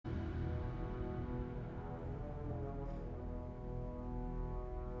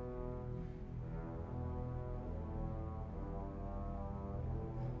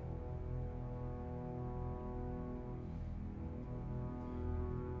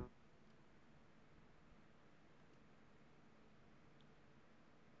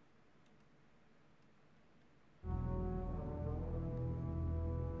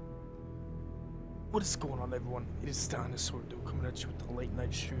What is going on, everyone? It is Dinosaurdeal coming at you with the late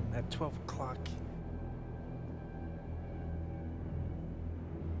night stream at 12 o'clock.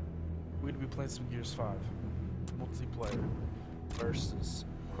 We're going to be playing some Gears 5 multiplayer versus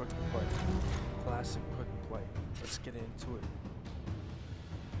quick play, classic quick play. Let's get into it.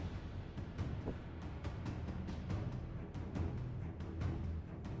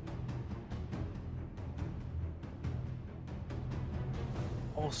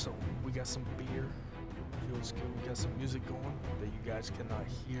 Also, we got some beer. Feels good. We got some music going that you guys cannot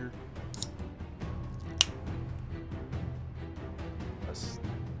hear. Let's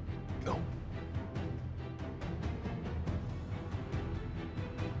go.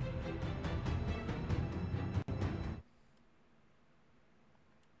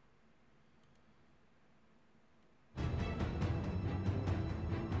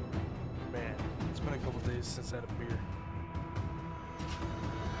 Man, it's been a couple days since I had a beer.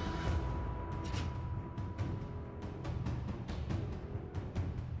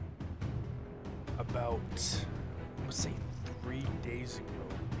 About, I'm gonna say 3 days ago,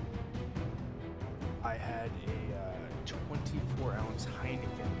 I had a 24-ounce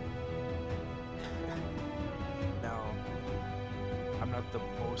Heineken. Now, I'm not the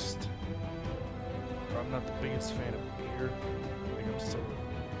biggest fan of beer. Like, I'm still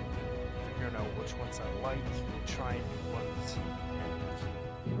figuring out which ones I like, trying new ones.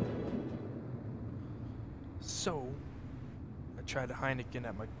 So, I tried a Heineken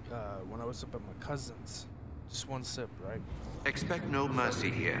at my when I was up at my cousin's. Just one sip, right? Expect no mercy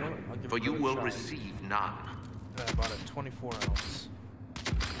here, for you will receive none. And I bought a 24 ounce.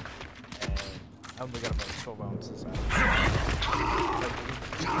 And I only got about 12 ounces out.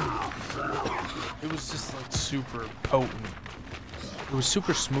 It was just like super potent. It was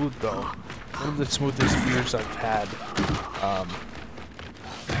super smooth though. One of the smoothest beers I've had.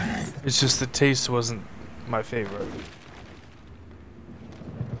 It's just the taste wasn't my favorite.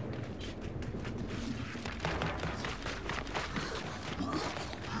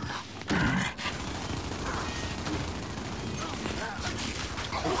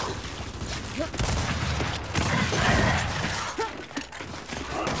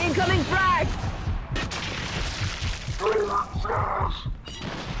 Incoming frag!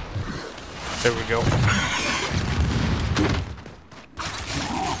 There we go.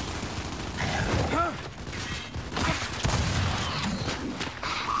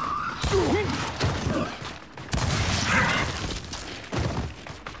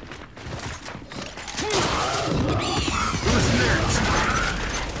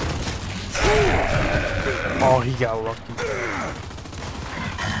 Oh, he got lucky.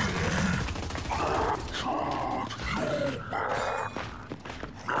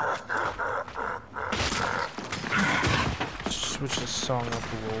 Switch the song up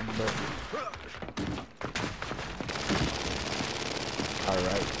a little bit.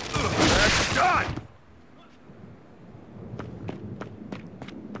 Alright. That's done!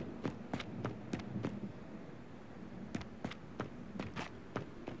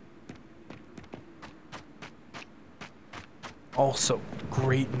 Also,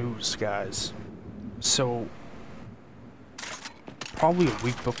 great news, guys. So, probably a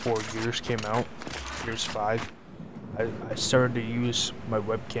week before Gears came out, Gears 5, I started to use my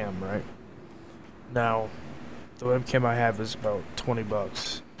webcam, right? Now, the webcam I have is about 20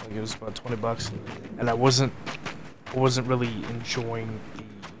 bucks. Like, it was about 20 bucks, and I wasn't really enjoying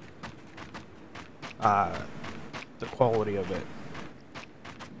the quality of it.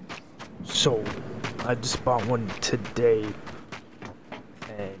 So, I just bought one today,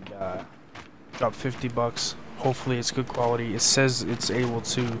 and dropped 50 bucks. Hopefully it's good quality. It says it's able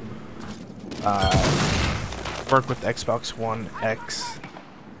to work with Xbox One X,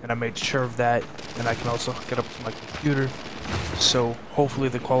 and I made sure of that, and I can also hook it up to my computer. So hopefully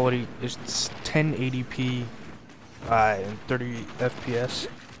the quality is 1080p and 30 FPS,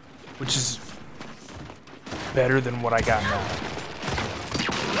 which is better than what I got now.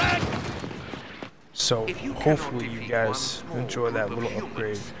 So hopefully you guys enjoy that little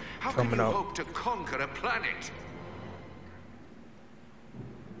upgrade coming up. Hope to conquer a planet?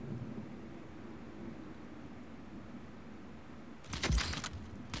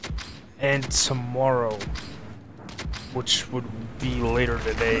 And tomorrow, which would be later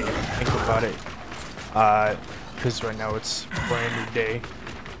today, think about it, because right now it's a brand new day.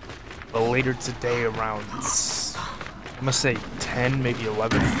 But later today, around I'm gonna say 10, maybe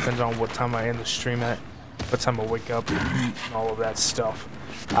 11, depends on what time I end the stream at, what time I wake up and eat and all of that stuff.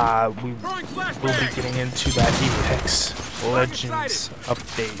 We will be getting into that Apex Legends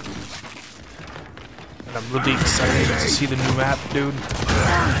update. And I'm really excited to see the new map, dude.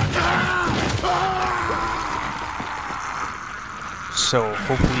 So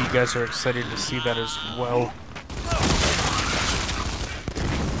hopefully you guys are excited to see that as well.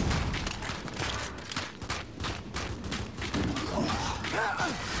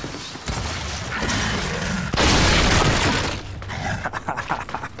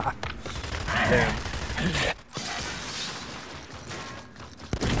 Damn.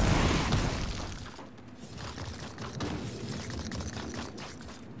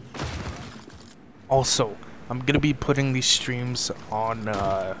 Also, I'm gonna be putting these streams on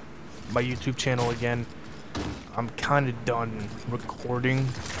my YouTube channel again. I'm kind of done recording,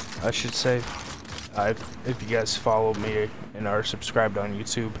 I should say. If you guys follow me and are subscribed on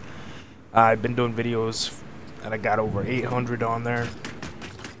YouTube, I've been doing videos and I got over 800 on there.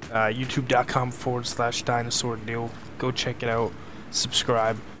 YouTube.com/dinosaurdeal. Go check it out.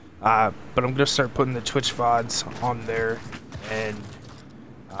 Subscribe. But I'm gonna start putting the Twitch VODs on there and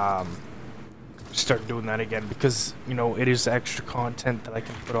start doing that again because, you know, it is extra content that I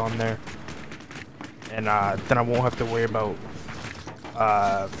can put on there, and then I won't have to worry about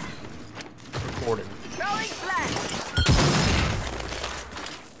recording.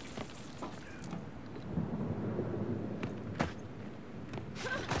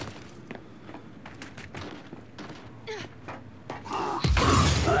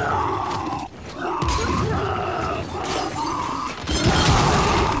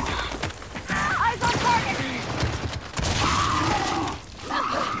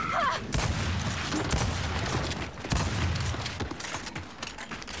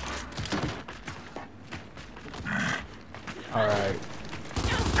 Alright.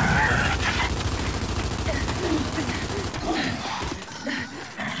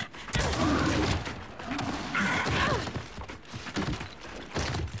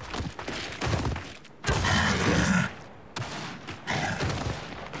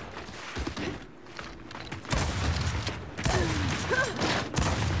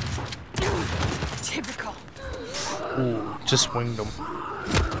 Typical. Ooh, just winged him.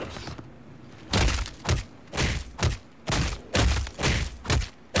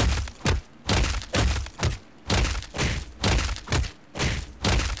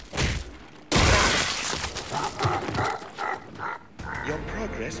 Your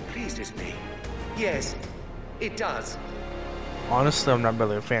progress pleases me. Yes, it does. Honestly, I'm not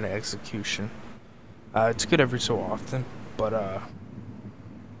really a fan of execution. It's good every so often, but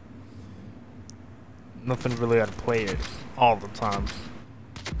nothing really how to play it all the time.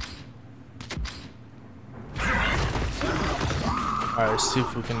 Alright, let's see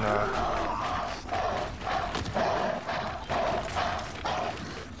if we can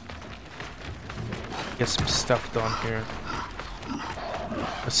get some stuff done here.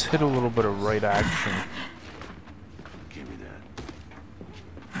 Let's hit a little bit of right action. Give me that.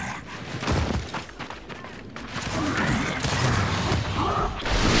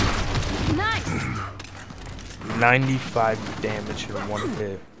 95 damage in one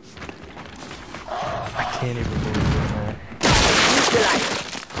hit. I can't even believe it, man.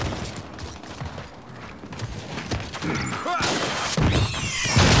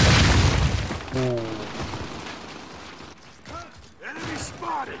 Ooh. Enemy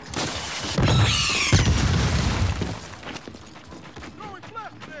spotted.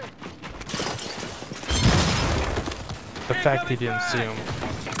 The fact he didn't see him,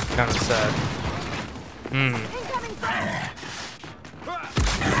 kind of sad.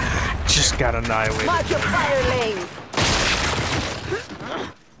 Just got annihilated. Mark your fire lanes.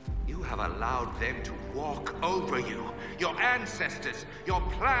 You have allowed them to walk over you. Your ancestors, your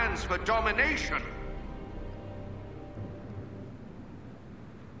plans for domination.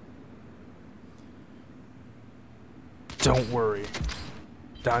 Don't worry.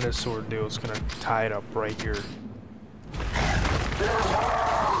 Dinosaurdeal's gonna tie it up right here.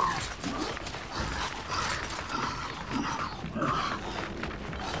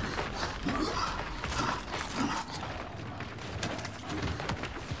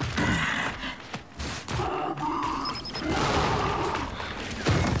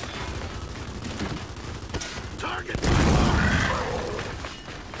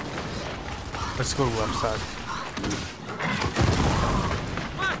 Let's go left side.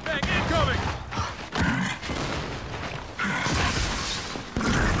 Flashbang incoming!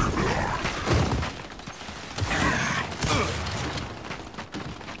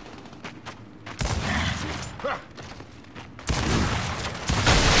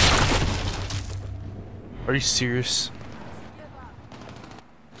 Are you serious?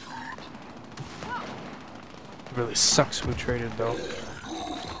 It really sucks we traded though.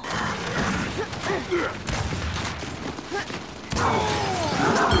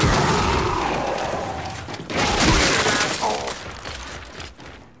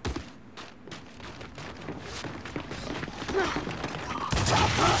 You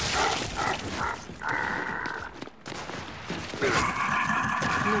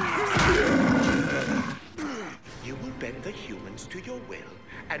will bend the humans to your will,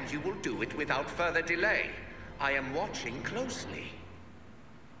 and you will do it without further delay. I am watching closely.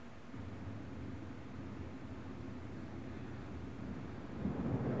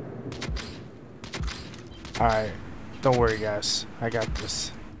 Alright, don't worry guys, I got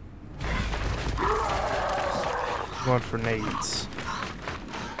this. Going for nades.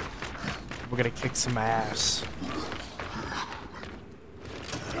 We're gonna kick some ass.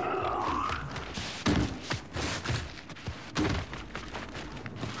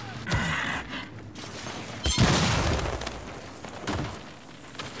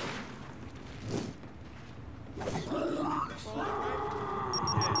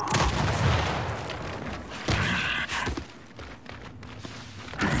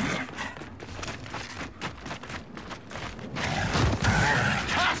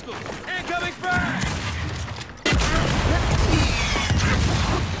 Incoming fire!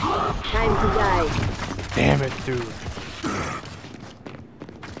 Time to die. Damn it, dude.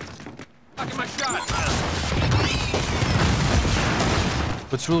 Fucking my shot!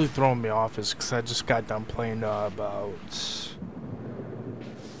 What's really throwing me off is because I just got done playing about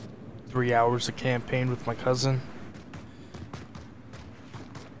 3 hours of campaign with my cousin.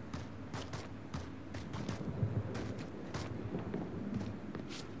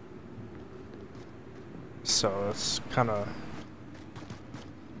 So it's kind of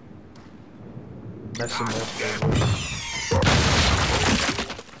messing with me.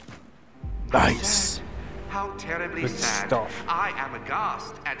 Nice. How terribly Good sad. stuff. I am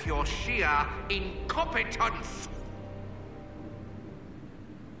aghast at your sheer incompetence.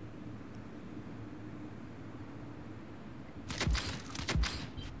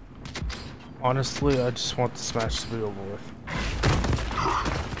 Honestly, I just want this match to be over with.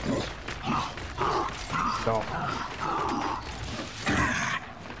 No.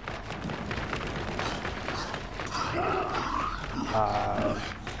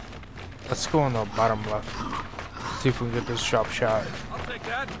 Let's go on the bottom left. See if we can get this drop shot. I'll take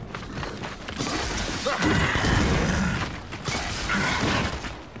that.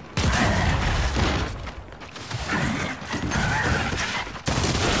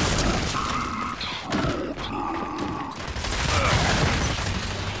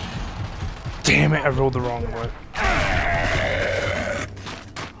 Damn it, I rolled the wrong way.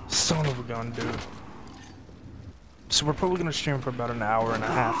 Son of a gun, dude. So we're probably gonna stream for about an hour and a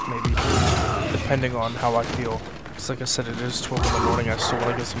half, maybe, depending on how I feel. Because like I said, it is 12 in the morning. I still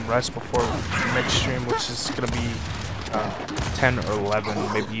want to get some rest before the next stream, which is gonna be 10 or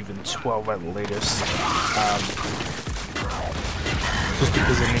 11, maybe even 12 at the latest. Just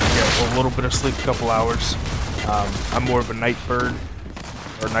because I need to get a little bit of sleep, a couple hours. I'm more of a night bird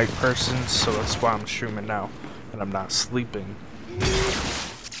or night person, so that's why I'm streaming now, and I'm not sleeping.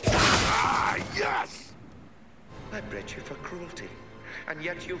 Ah, yes! I bred you for cruelty, and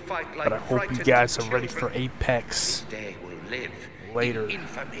yet you fight like But I hope you guys are ready for Apex This day will live later, in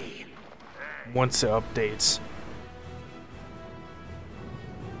infamy. once it updates.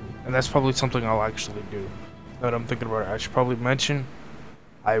 And that's probably something I'll actually do. Now that I'm thinking about it, I should probably mention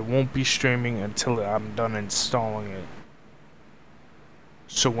I won't be streaming until I'm done installing it.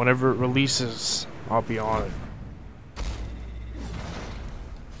 So whenever it releases, I'll be on it.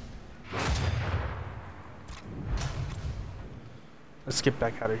 Let's get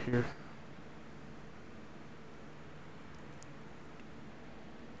back out of here.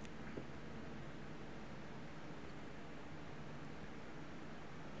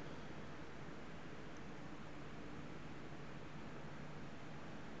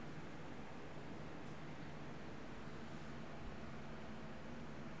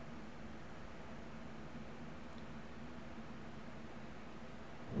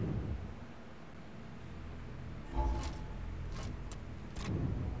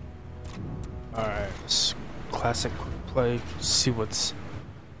 Alright, let's classic quick play, see what's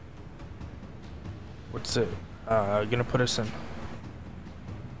it gonna put us in.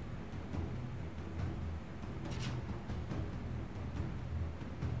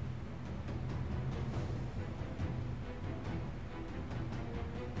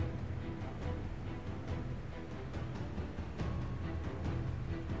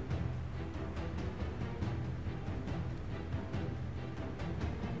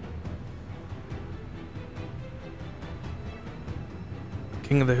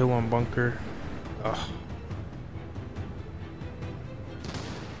 King of the Hill on bunker. Ugh.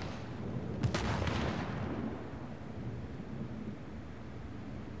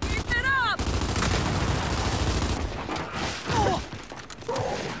 Keep it up!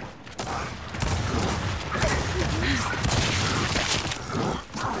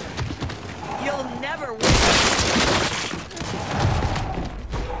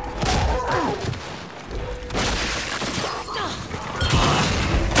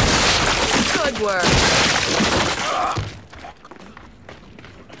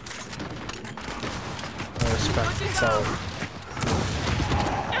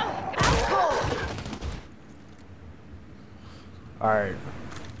 Alright,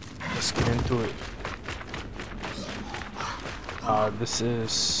 let's get into it. This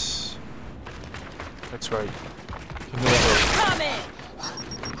is... That's right. Coming!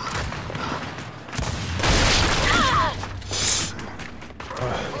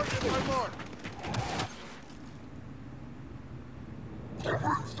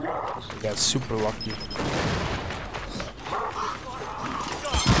 I got super lucky.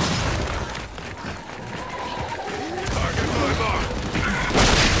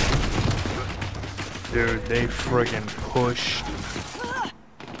 Dude, they friggin' pushed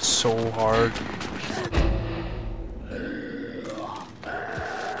so hard.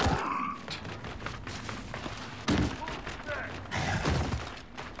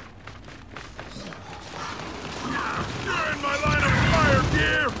 You're in my line of fire,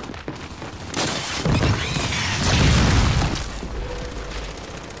 dear!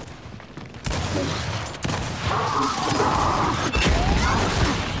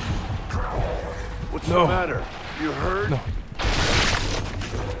 What's No. the matter? You hurt? No.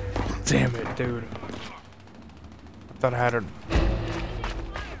 Damn it, dude. I thought I had it.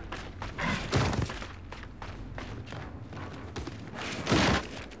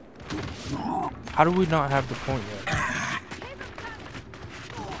 How do we not have the point yet?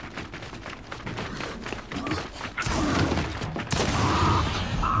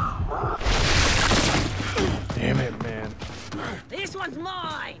 Damn it, man. This one's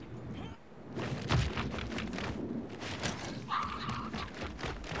mine!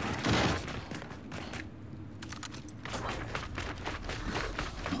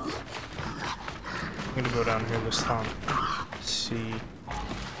 I'm gonna go down here this time. See.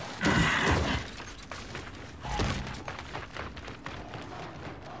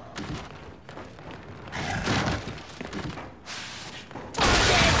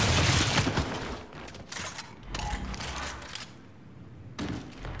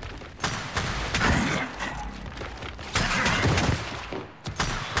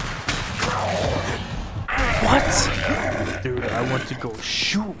 What? Dude, I want to go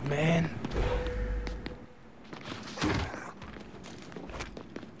shoot, man.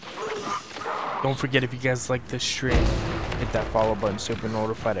 Don't forget, if you guys like this stream, hit that follow button so you'll be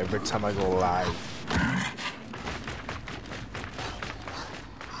notified every time I go live.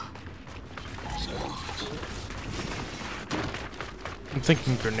 I'm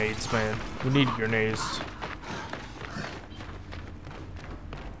thinking grenades, man. We need grenades.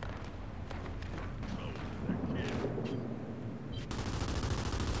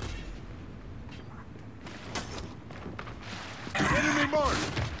 Enemy mark!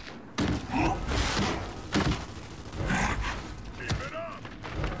 Keep it up!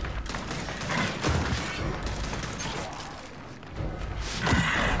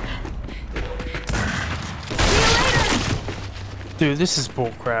 Dude, this is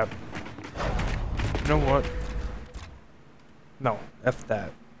bullcrap. You know what? No, F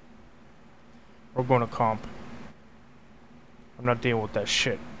that. We're going to comp. I'm not dealing with that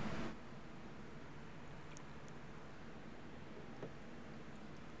shit.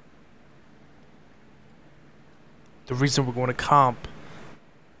 The reason we're going to comp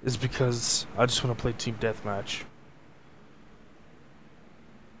is because I just want to play team deathmatch.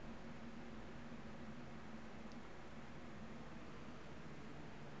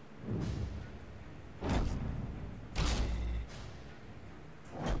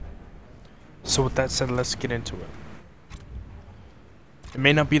 So with that said, let's get into it. It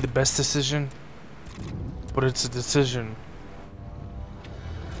may not be the best decision, but it's a decision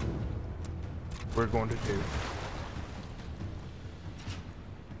we're going to do.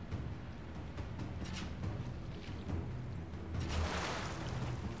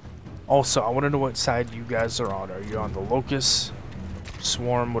 Also, I want to know what side you guys are on. Are you on the Locust,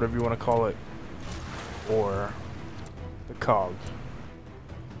 Swarm, whatever you want to call it, or the Cog?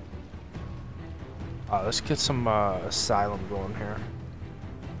 Let's get some Asylum going here.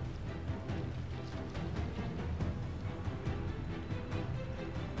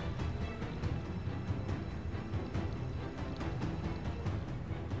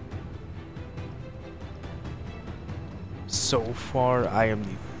 So far, I am the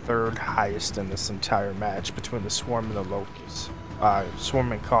third highest in this entire match between the Swarm and the Locust.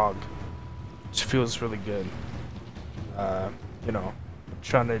 Swarm and Cog, which feels really good. You know,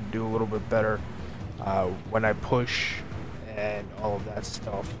 trying to do a little bit better when I push and all of that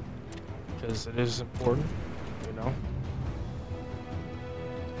stuff, because it is important, you know.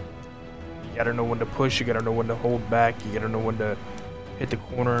 You gotta know when to push, you gotta know when to hold back, you gotta know when to hit the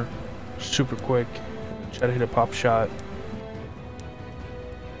corner super quick, try to hit a pop shot.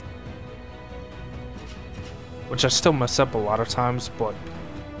 which I still mess up a lot of times, but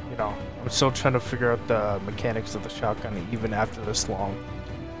you know, I'm still trying to figure out the mechanics of the shotgun even after this long.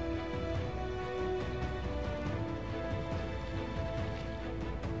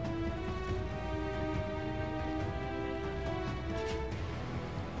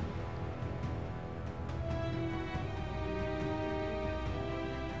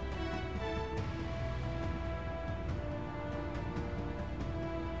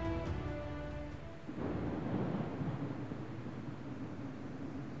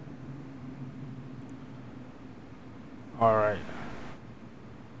 Alright.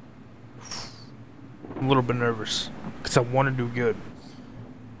 I'm a little bit nervous because I want to do good.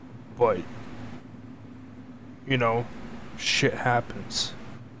 But, you know, shit happens.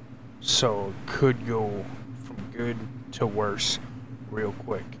 So it could go from good to worse real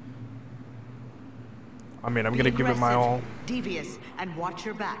quick. I mean, I'm going to give it my all. Devious, and watch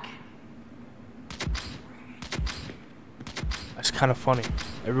your back. That's kind of funny.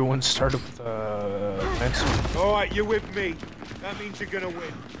 Everyone started with answer. All right, you're with me. That means you're gonna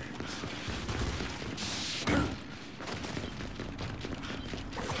win.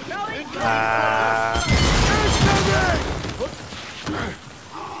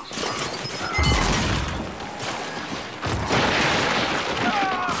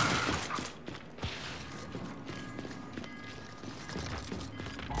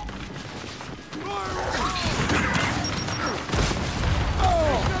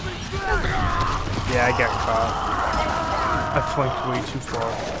 Yeah, I got caught. I flanked way too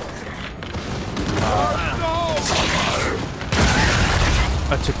far.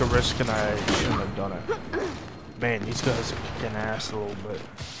 I took a risk and I shouldn't have done it. Man, these guys are kicking ass a little bit.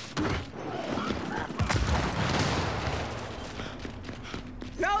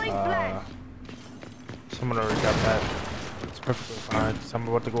 Someone already got that. It's perfectly fine. So I'm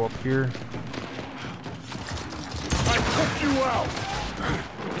about to go up here. I took you out.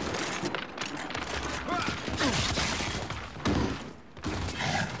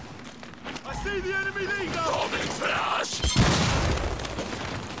 I see the enemy leader. Coming flash.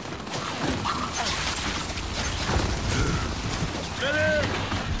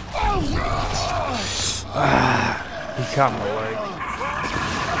 He caught my leg.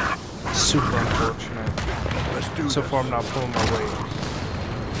 Super unfortunate. So far I'm not pulling my weight.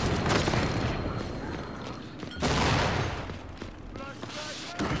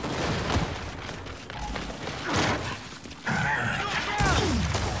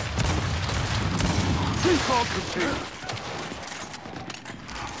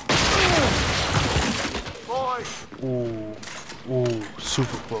 Ooh, ooh,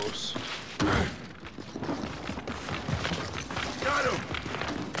 super close. Got him.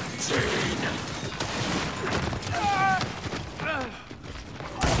 Take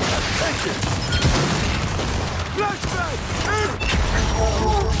it. Flashback.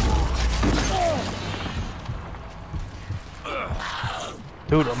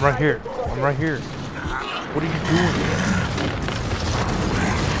 Dude, I'm right here. I'm right here. What are you doing?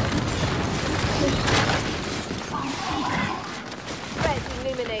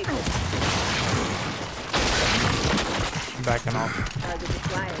 Eliminated. I'm backing off. Target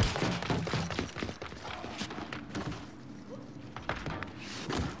acquired.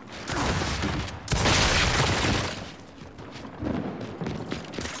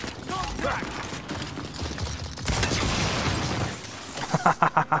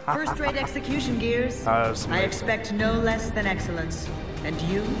 First-rate execution, Gears. That's I amazing. expect no less than excellence, and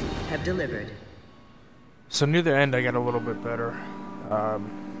you have delivered. So near the end, I got a little bit better.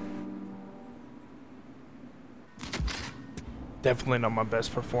 Definitely not my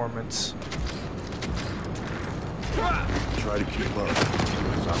best performance. Try to keep up.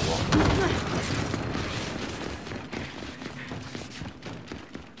 As I walk.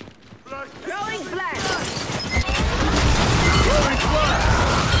 Throwing flash.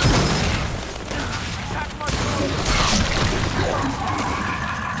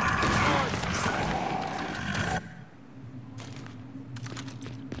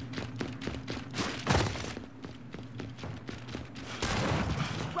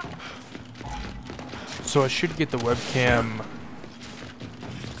 So I should get the webcam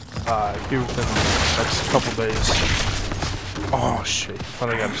here within the next couple days. Oh shit,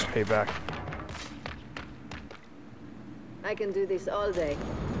 finally got his payback. I can do this all day.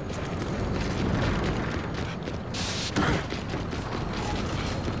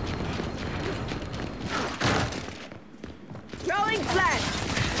 Throwing flash.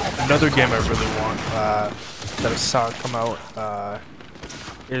 Another game I really want that I saw come out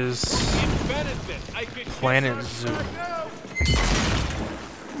is Planet Zoo.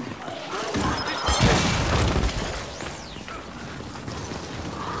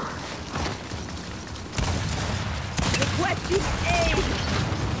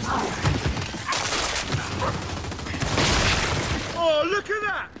 Oh, look at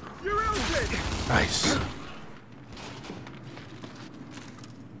that! You're melted! Nice.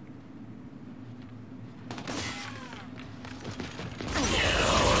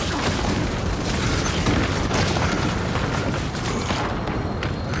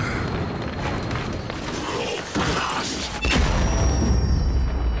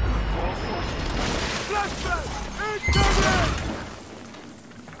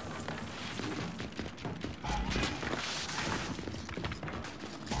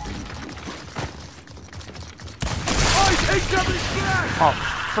 Oh,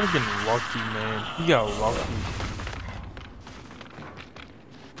 friggin' lucky, man. He got lucky.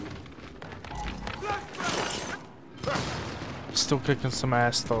 Still kicking some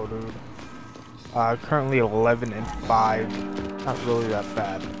ass though, dude. Currently 11 and 5. Not really that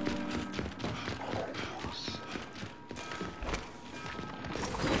bad.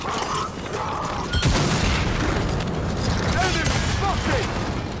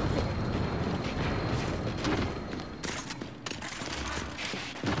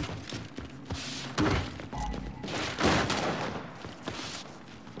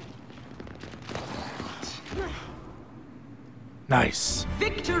 Nice.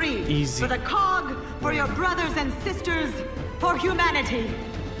 Victory! Easy. For the cog, for your brothers and sisters, for humanity!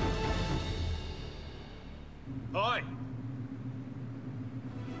 Hi.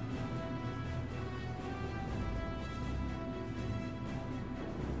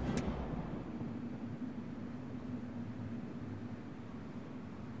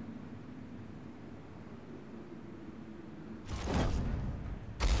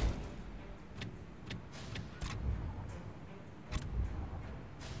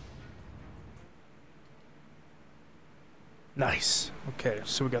 Nice. Okay,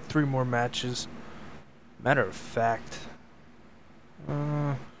 so we got 3 more matches. Matter of fact,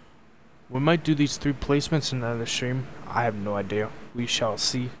 we might do these 3 placements in another stream. I have no idea. We shall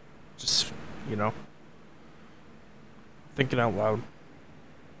see. Just, you know, thinking out loud.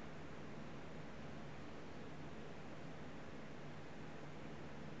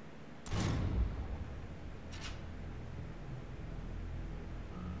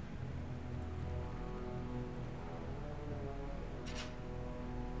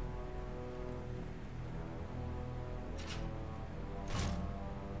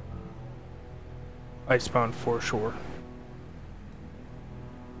 Icebound foreshore.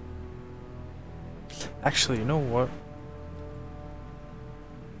 Actually, you know what?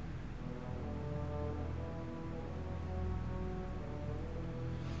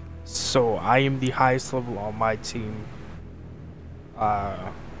 So I am the highest level on my team. We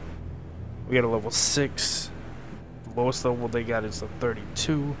got a level 6. The lowest level they got is a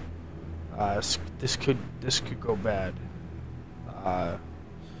 32. This could go bad.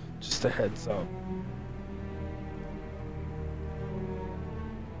 Just a heads up.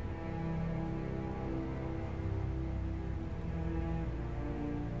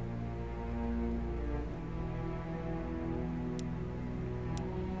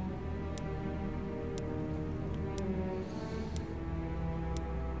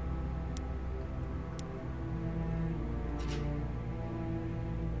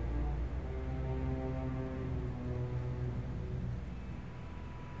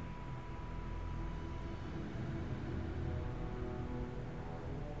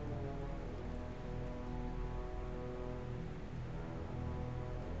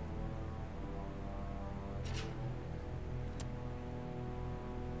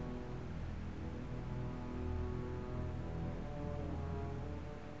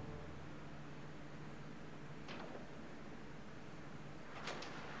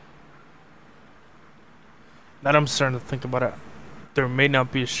 Now I'm starting to think about it. There may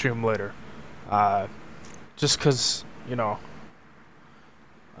not be a stream later. Just cause, you know,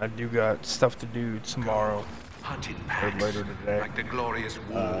 I do got stuff to do tomorrow or later today. Like the glorious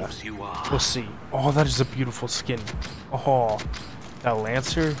wolves you are. We'll see. Oh, that is a beautiful skin. Oh, that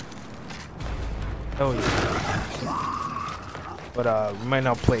Lancer. Hell yeah. But we might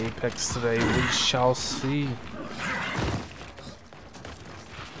not play Apex today. We shall see.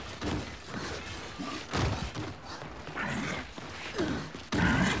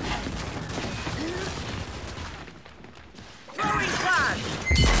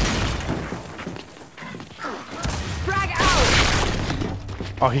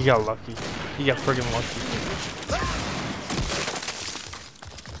 Oh, he got lucky. He got friggin' lucky.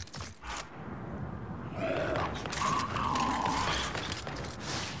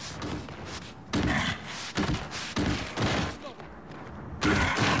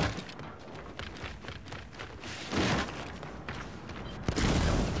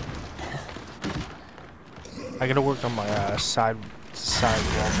 I gotta work on my side side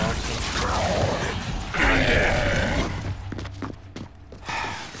wall mounting.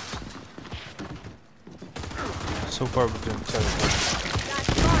 So far we're doing terrible.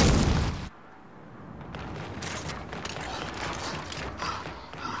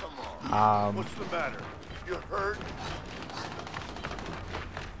 What's the matter? You hurt?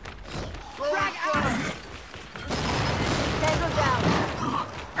 Tango down.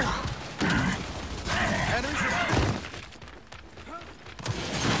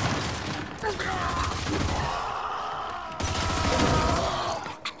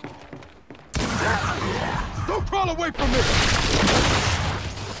 Don't crawl away from me!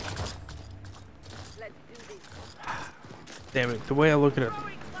 Let's do this. Damn it, the way I look at it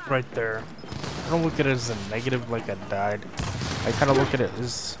right there, I don't look at it as a negative like I died. I kind of look at it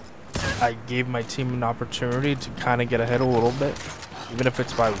as I gave my team an opportunity to kind of get ahead a little bit, even if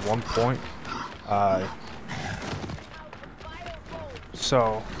it's by 1 point.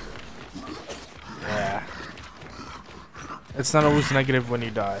 So, yeah. It's not always negative when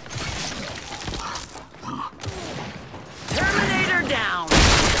you die. Terminator down.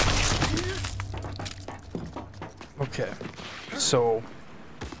 Okay, so...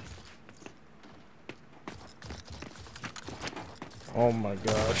 Oh my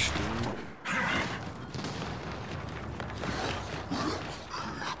gosh, dude.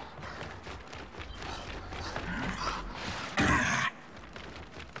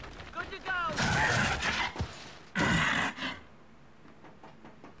 Good to go.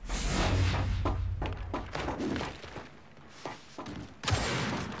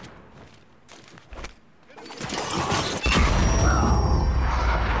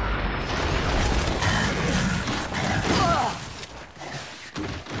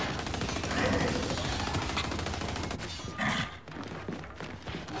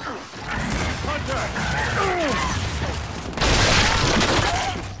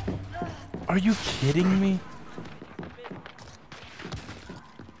 Are you kidding me?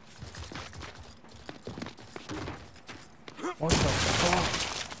 What the fuck?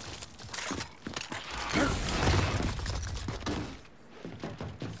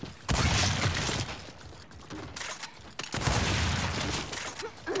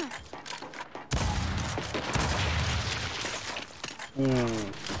 Ooh.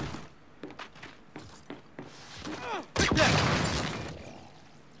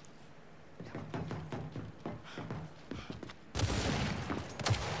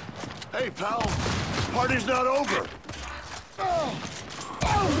 Hey, pal. Party's not over.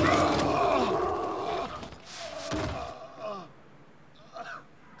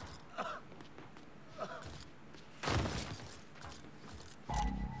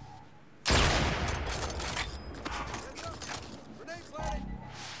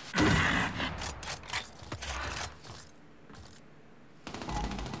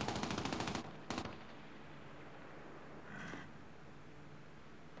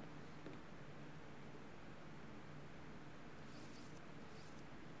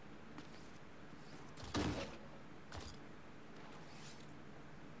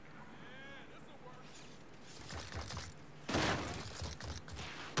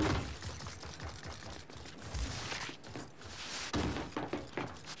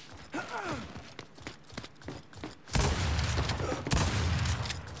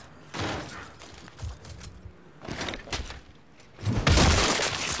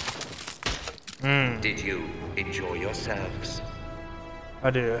 Did you enjoy yourselves?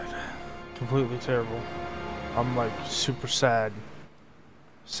 I did. Completely terrible. I'm like super sad.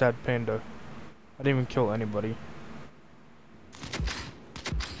 Sad panda. I didn't even kill anybody.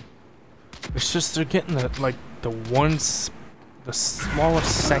 It's just they're getting the the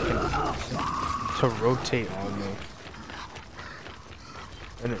smallest second to rotate on me.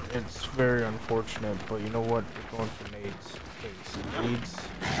 And it's very unfortunate, but you know what? We're going for nades. Okay, so nades.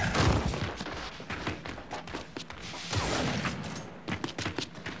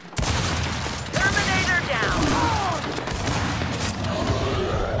 Terminator down.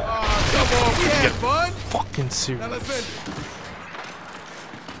 Come on, yeah, bud. Fucking serious. Now let's end it.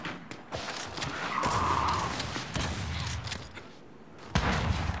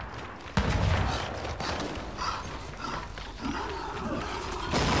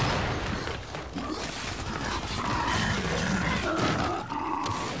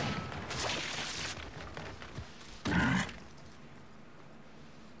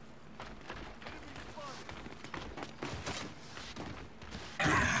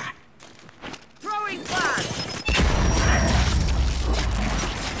 Throwing flash.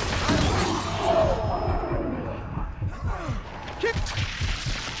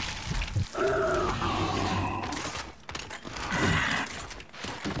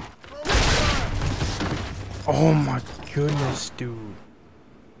 Oh my goodness, dude.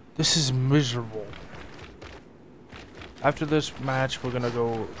 This is miserable. After this match, we're gonna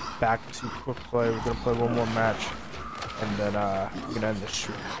go back to quick play. We're gonna play one more match, and then we're gonna end the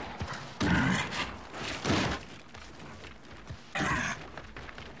stream.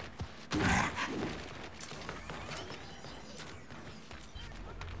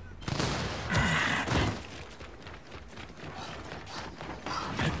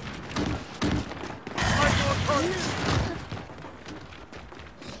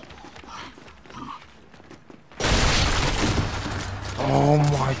 Oh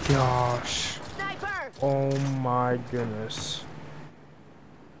my gosh. Sniper! Oh my goodness.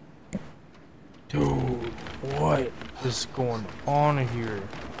 Dude, what is going on here?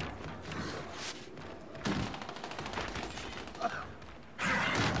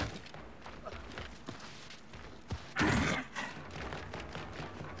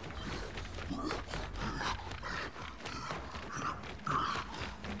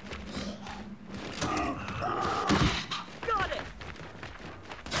 Got it!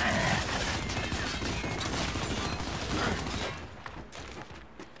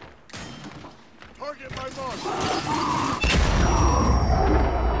 Target my mark.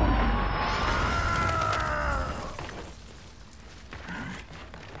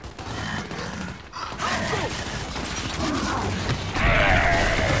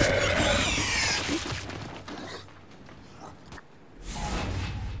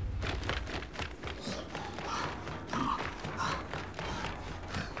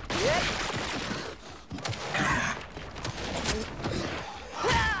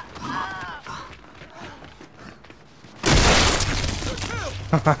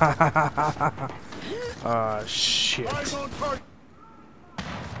 Shit. Eyes on target.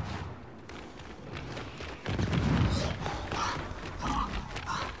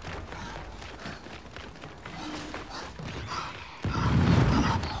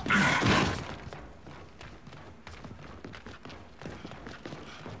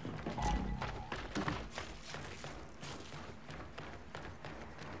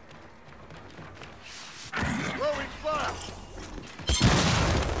 Throwing flash.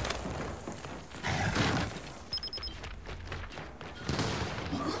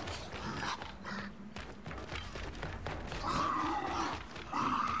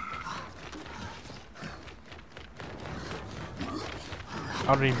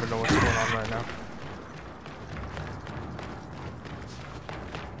 I don't even know what's going on right now.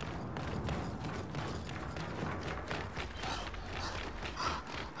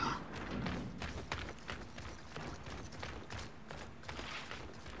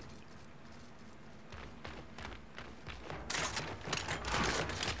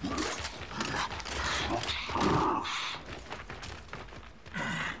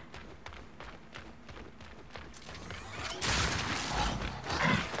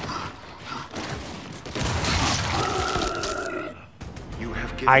 You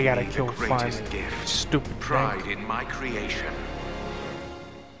have given I gotta me the kill greatest finally. gift. Stupid Pride tank. in my creation.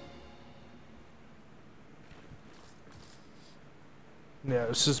 Yeah,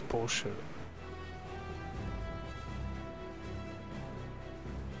 this is bullshit.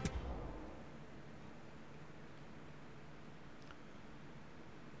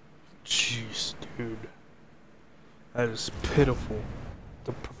 Jeez, dude. That is pitiful.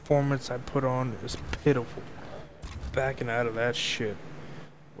 The performance I put on is pitiful. Backing out of that shit.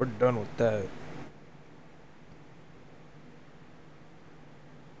 We're done with that.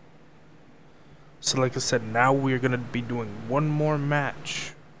 So like I said, now we're gonna be doing one more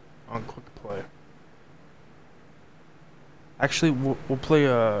match on quick play. Actually, we'll play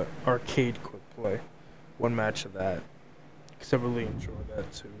a arcade quick play. One match of that. Because I really enjoy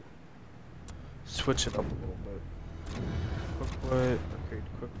that too. Switch it up a little bit. Quick play, arcade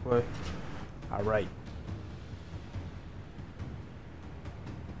quick play. Alright.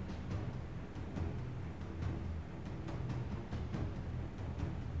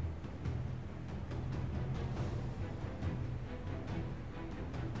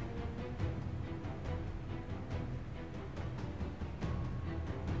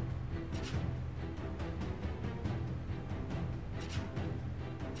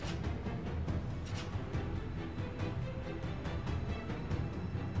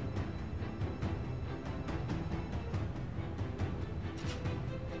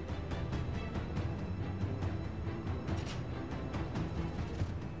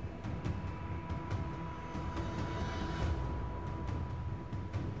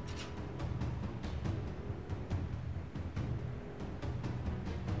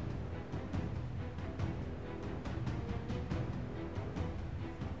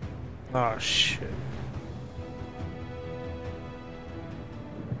 Oh shit.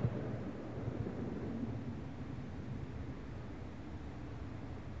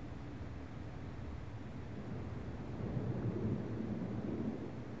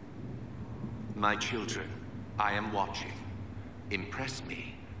 My children, I am watching. Impress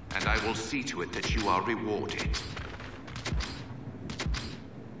me, and I will see to it that you are rewarded.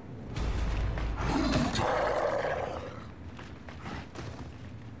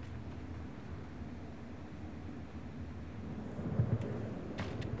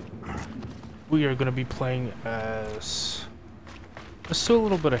 We are going to be playing as... There's still a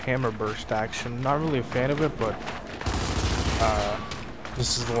little bit of hammer burst action. Not really a fan of it, but...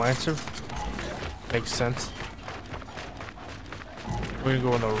 this is the Lancer. Makes sense. We're going to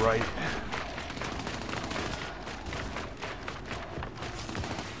go on the right.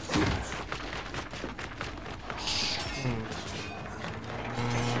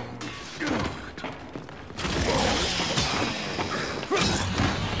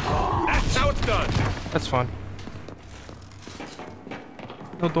 That's fine.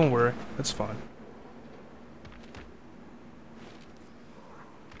 No, don't worry. That's fine.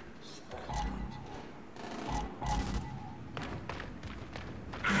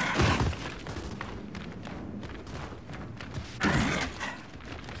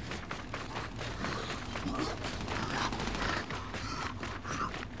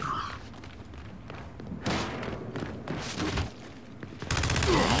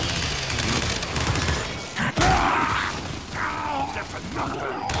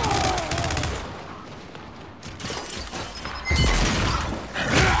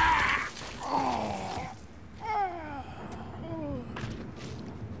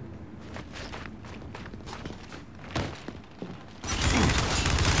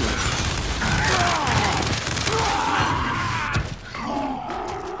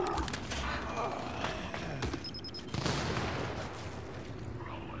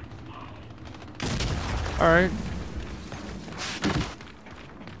 All right.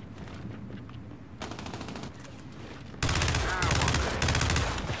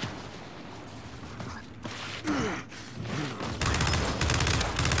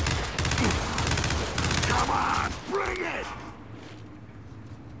 Come on, bring it!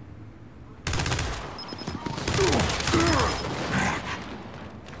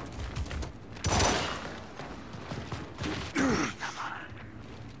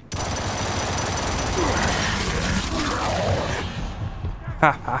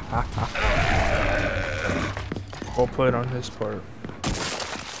 Ha ha ha ha. Well played on his part.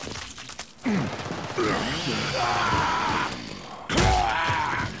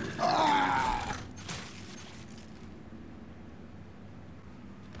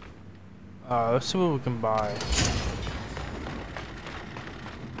 Let's see what we can buy.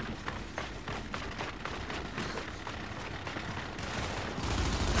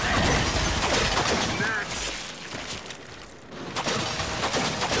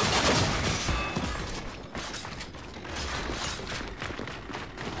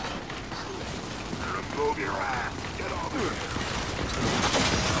 Move your ass! Get over here!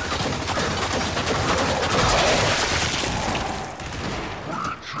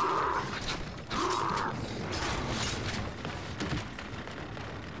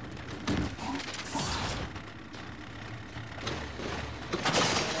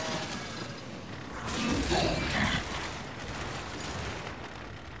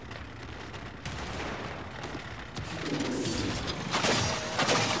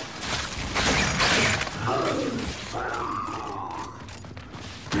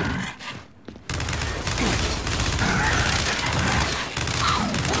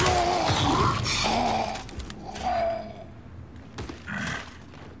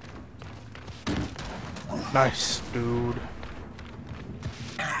 Nice, dude.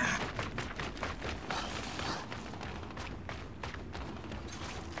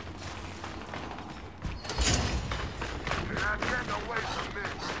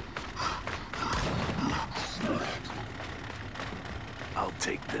 I'll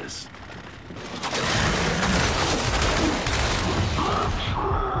take this.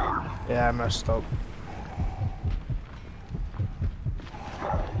 Yeah, I messed up.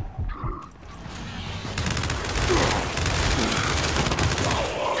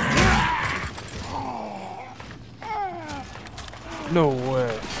 No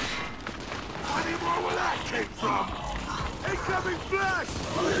way. Any more where that came from? Incoming flash!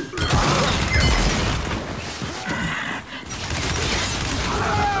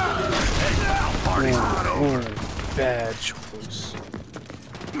 Oh, bad choice.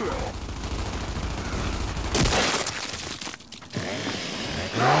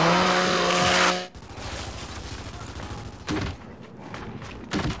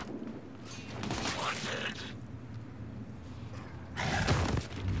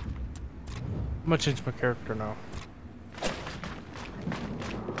 I'm gonna change my character now.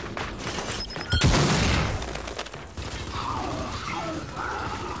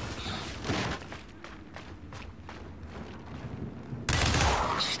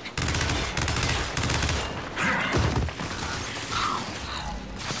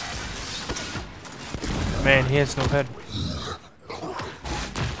 Man, he has no head.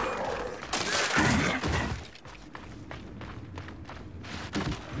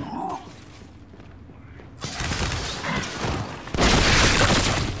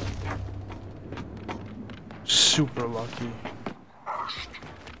 Super lucky.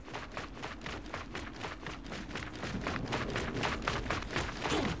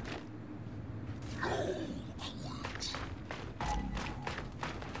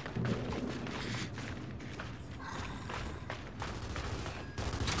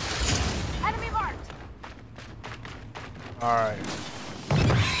 Enemy marked. All right.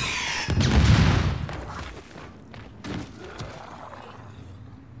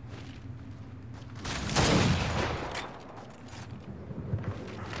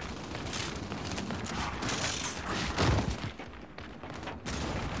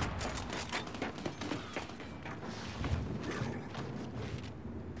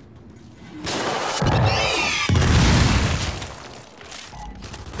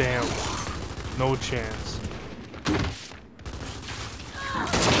 Damn. No chance.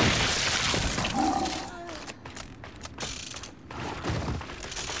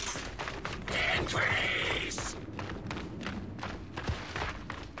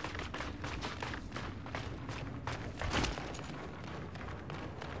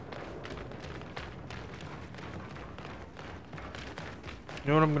 You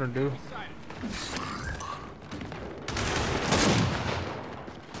know what I'm gonna do?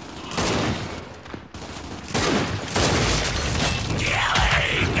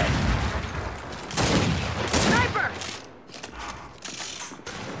 Sniper!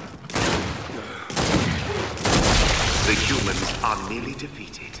 The humans are nearly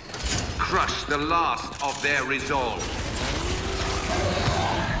defeated. Crush the last of their resolve.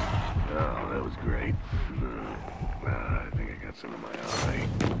 Oh, that was great. I think I got some in my eye.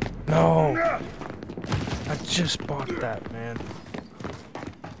 No. I just bought that, man.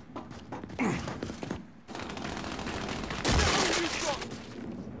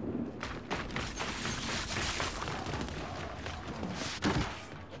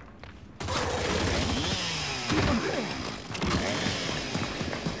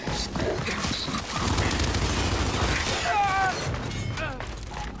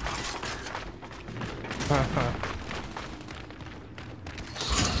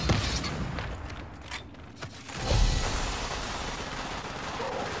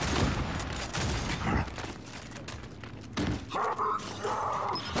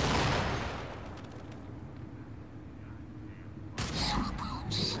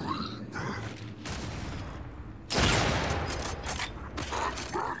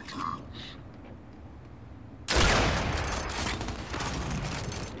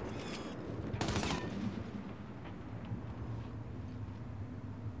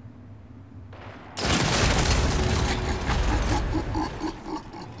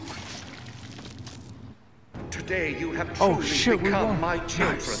 Today you have Oh, truly shit, we become won. my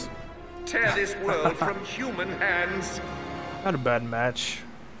children. Nice. Tear this world from human hands. Not a bad match.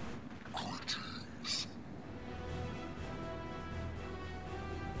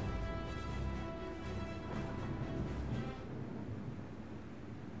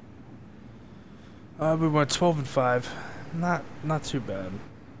 We went 12 and 5. Not too bad.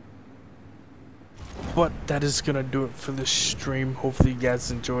 But that is gonna do it for this stream. Hopefully you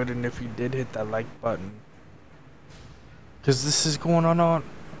guys enjoyed it, and if you did, hit that like button. Cause this is going on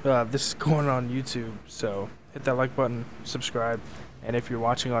YouTube. So hit that like button, subscribe, and if you're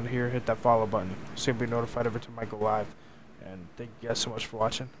watching on here, hit that follow button so you'll be notified every time I go live. And thank you guys so much for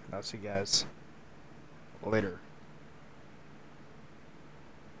watching, and I'll see you guys later.